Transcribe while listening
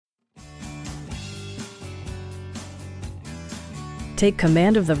Take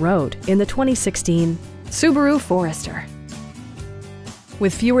command of the road in the 2016 Subaru Forester.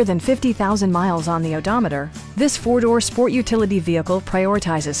 With fewer than 50,000 miles on the odometer, this four-door sport utility vehicle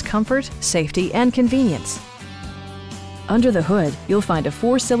prioritizes comfort, safety, and convenience. Under the hood, you'll find a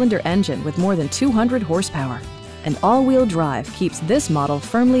four-cylinder engine with more than 200 horsepower. An all-wheel drive keeps this model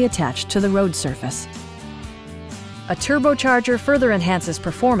firmly attached to the road surface. A turbocharger further enhances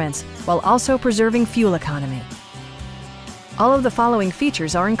performance while also preserving fuel economy. All of the following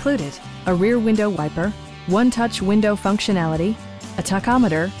features are included: a rear window wiper, one-touch window functionality, a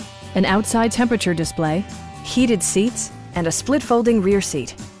tachometer, an outside temperature display, heated seats, and a split-folding rear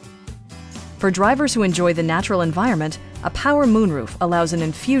seat. For drivers who enjoy the natural environment, a power moonroof allows an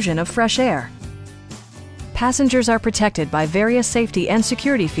infusion of fresh air. Passengers are protected by various safety and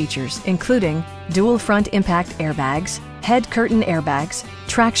security features, including dual front impact airbags, head curtain airbags,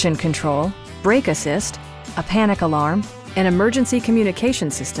 traction control, brake assist, a panic alarm, an emergency communication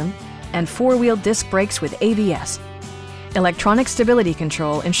system, and four-wheel disc brakes with ABS. Electronic stability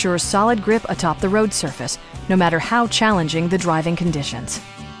control ensures solid grip atop the road surface, no matter how challenging the driving conditions.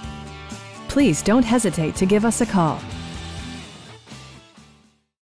 Please don't hesitate to give us a call.